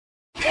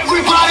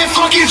that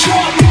fucking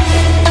drum.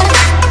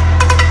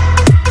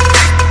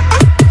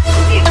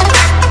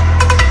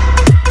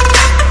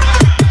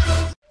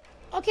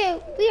 Okay,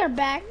 we are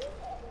back,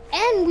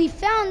 and we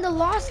found the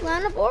lost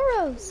land of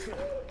Oros.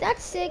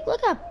 That's sick.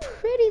 Look how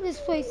pretty this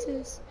place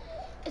is.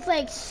 It's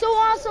like so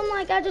awesome.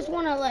 Like I just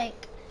want to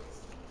like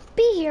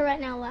be here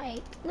right now.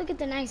 Like look at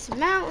the nice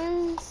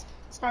mountains.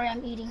 Sorry,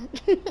 I'm eating.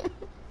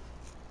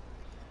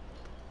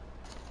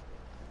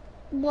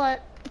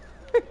 What?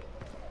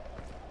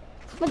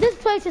 But this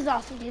place is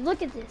awesome, dude.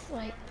 Look at this.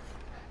 Like,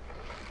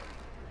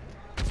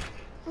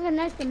 look how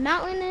nice the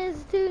mountain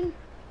is, dude.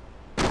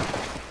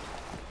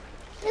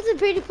 It's a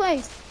pretty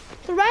place.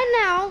 So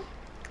right now,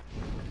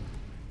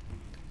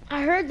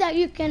 I heard that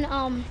you can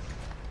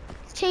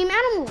tame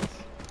animals.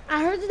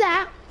 I heard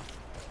that,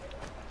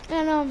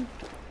 and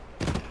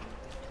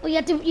well,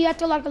 you have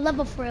to like a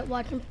level for it.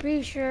 Watch, I'm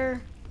pretty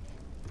sure.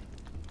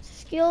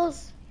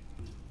 Skills?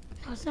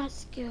 No, it's not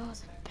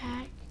skills.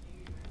 Pack.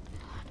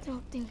 I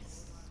don't think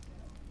it's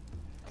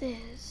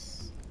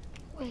this.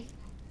 Wait.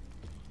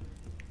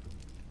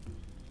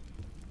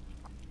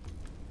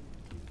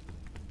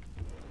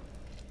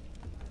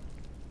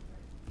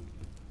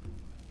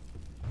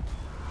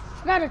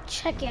 Forgot to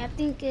check it. I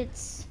think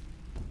it's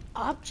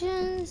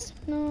options.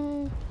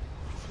 No,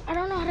 I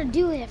don't know how to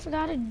do it. I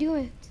forgot to do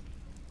it.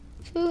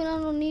 Food. I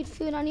don't need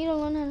food. I need to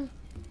learn how to.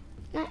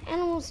 Not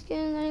animal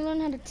skins. I need to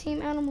learn how to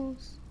tame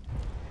animals.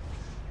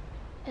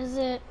 Is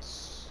it?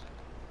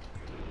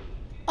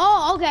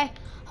 Oh, okay.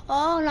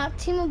 Oh, not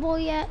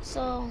teamable yet.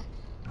 So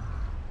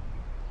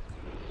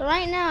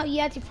right now you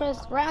have to press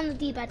right on the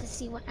D-pad to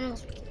see what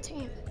animals we can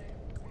tame.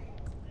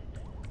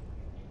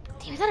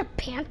 Damn, is that a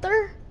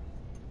panther?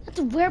 That's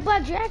a rare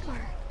black jaguar.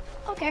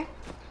 Okay.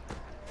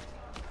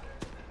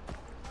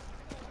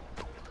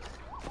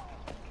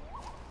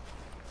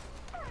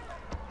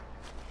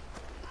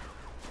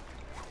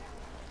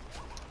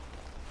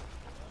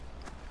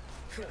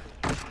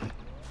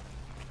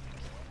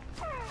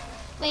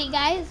 Wait,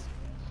 guys.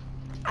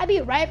 I'll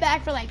be right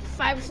back for like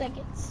 5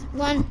 seconds.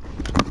 1,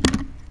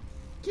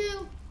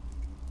 2.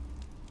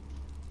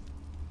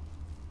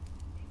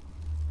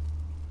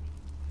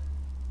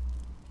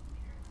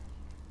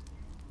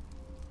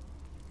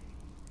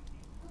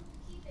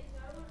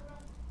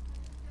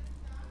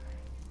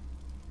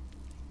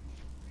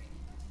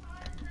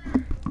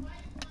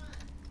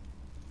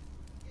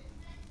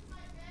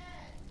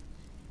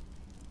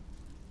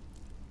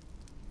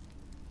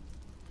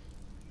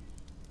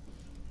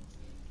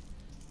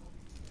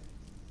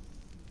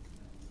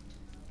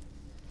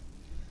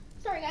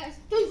 Sorry guys,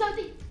 doing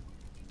something.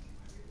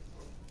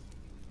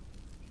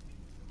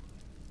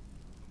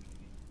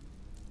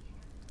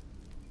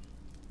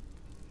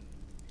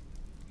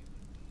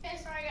 Okay,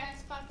 sorry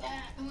guys about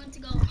that. I went to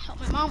go help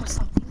my mom with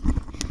something.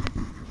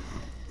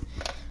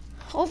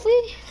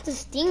 Hopefully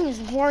this thing is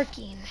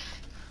working.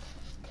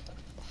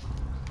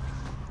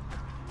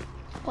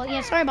 Well,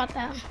 yeah, sorry about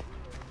that.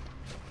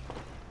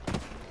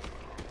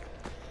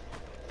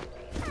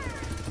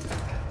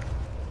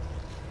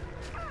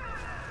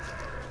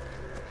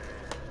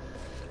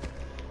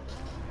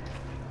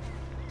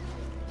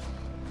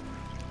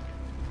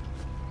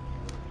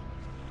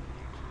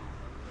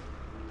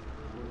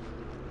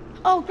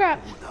 Oh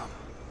crap.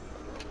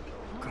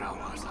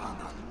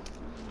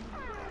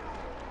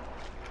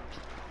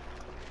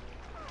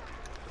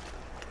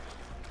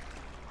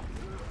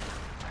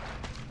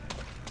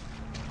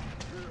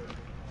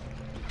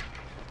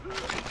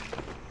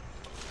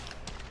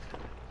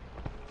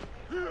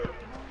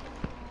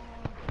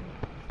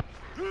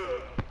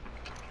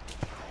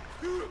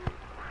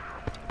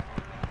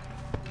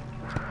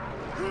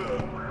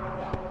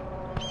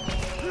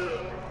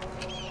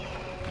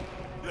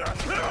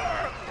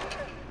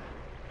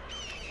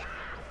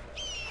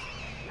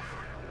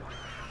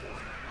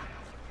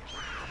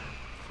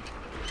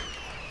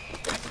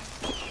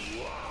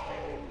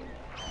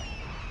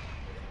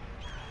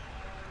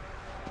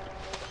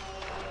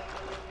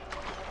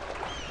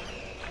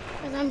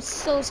 I'm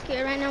so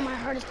scared right now, my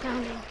heart is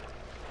pounding.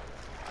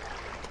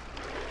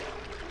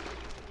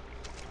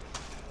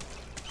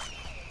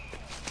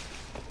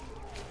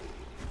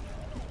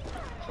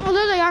 Oh,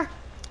 there they are.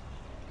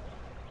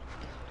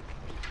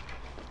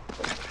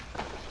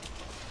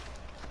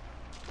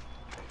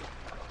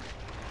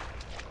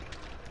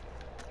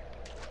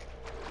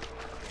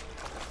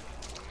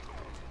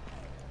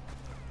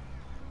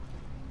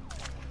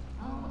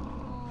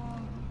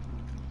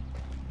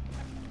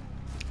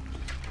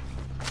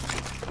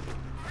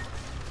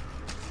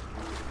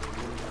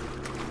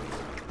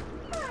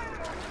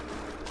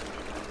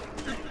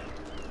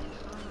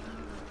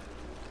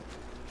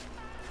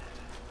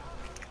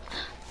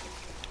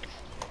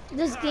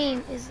 This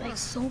game is like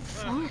so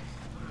fun.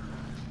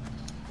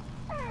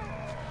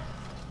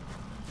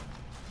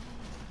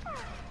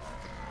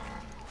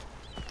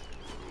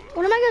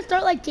 When am I gonna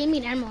start like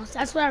taming animals?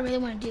 That's what I really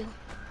want to do.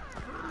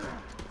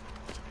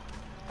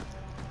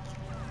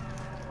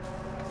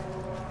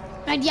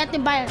 Like, you have to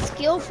buy a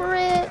skill for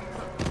it.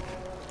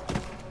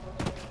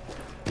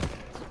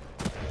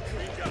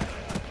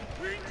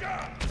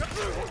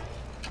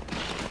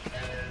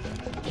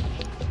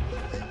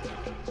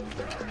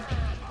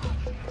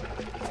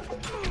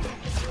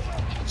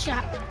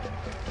 Shot.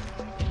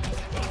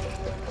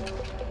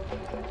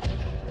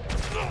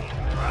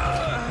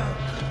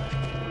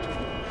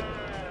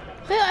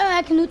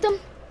 I can loot them.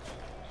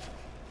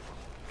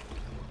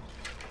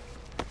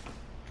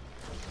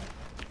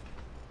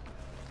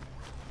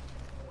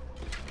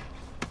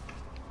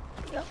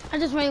 Yep, I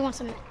just really want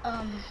some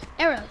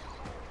arrows.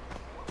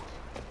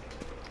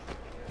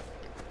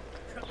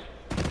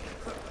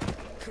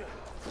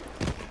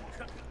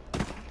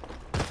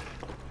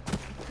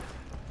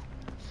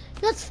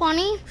 That's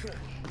funny.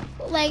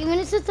 Like when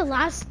it says the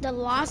lost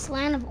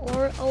land of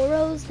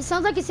Oros, it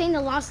sounds like it's saying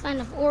the lost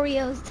land of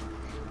Oreos.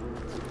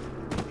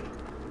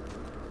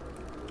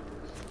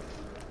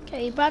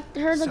 Okay, you brought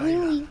her the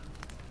green leaf.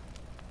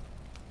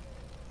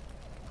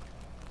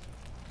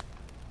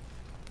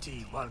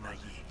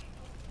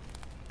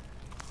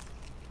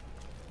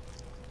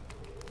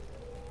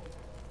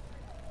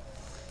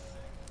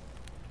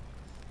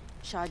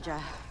 Shaja,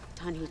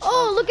 Tani.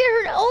 Oh, look at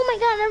her! Oh my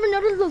God, I never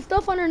noticed the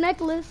stuff on her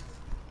necklace.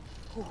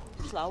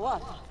 Flower.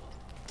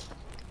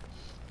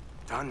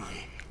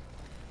 Tani.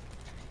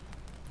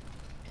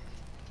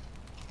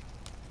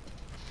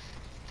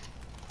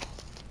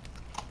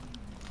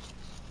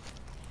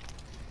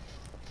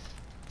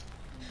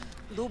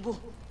 Dubu.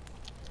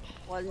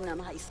 Wal na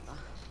maispa.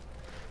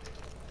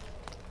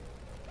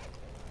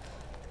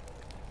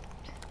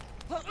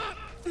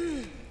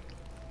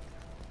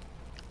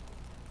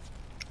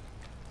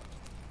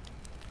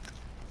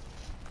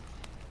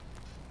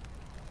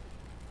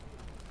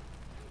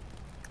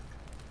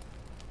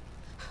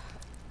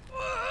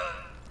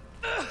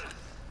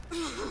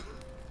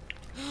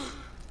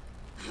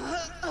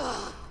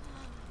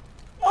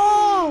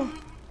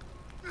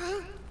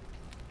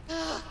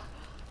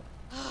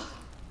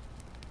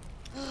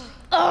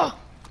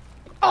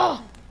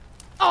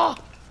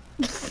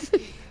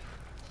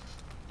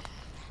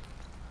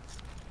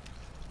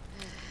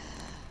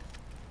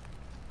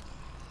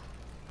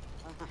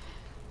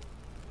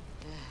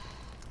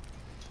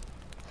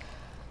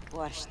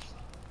 Washed.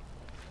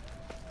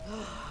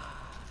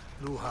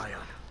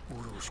 Luhayan,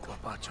 urus kwa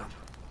pacham.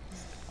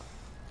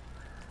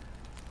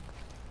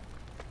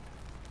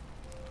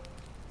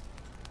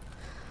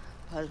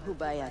 Hal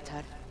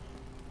hubayatar.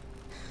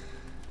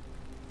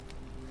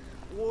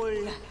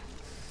 Wool.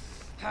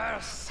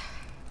 Hers.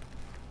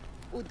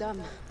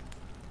 Udam.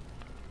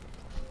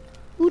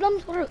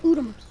 Udams? What are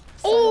udams?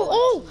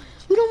 Oh!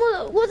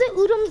 Udam was it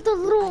udams the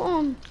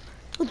little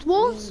with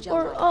wolves?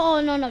 Or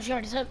no, she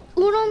already said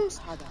udams.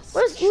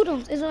 What is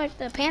udams? Is it like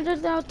the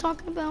pandas that I was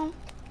talking about?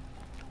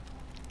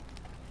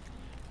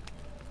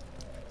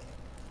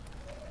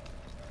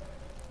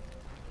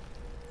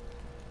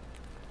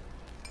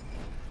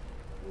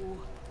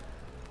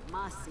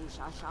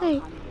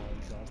 Hey.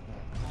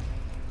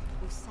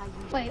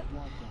 Wait.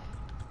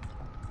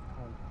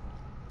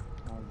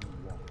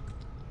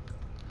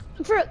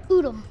 Look for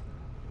udam.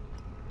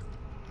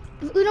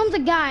 If udam's a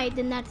guy,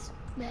 then that's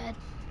bad.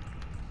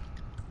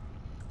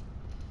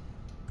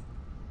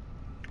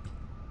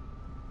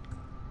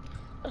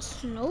 A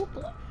snow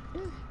block.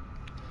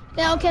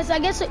 Yeah, okay, so I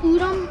guess the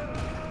udam.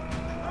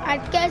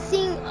 I'm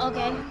guessing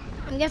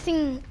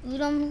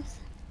udam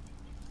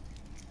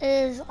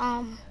is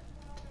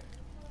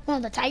one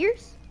of the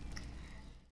tigers.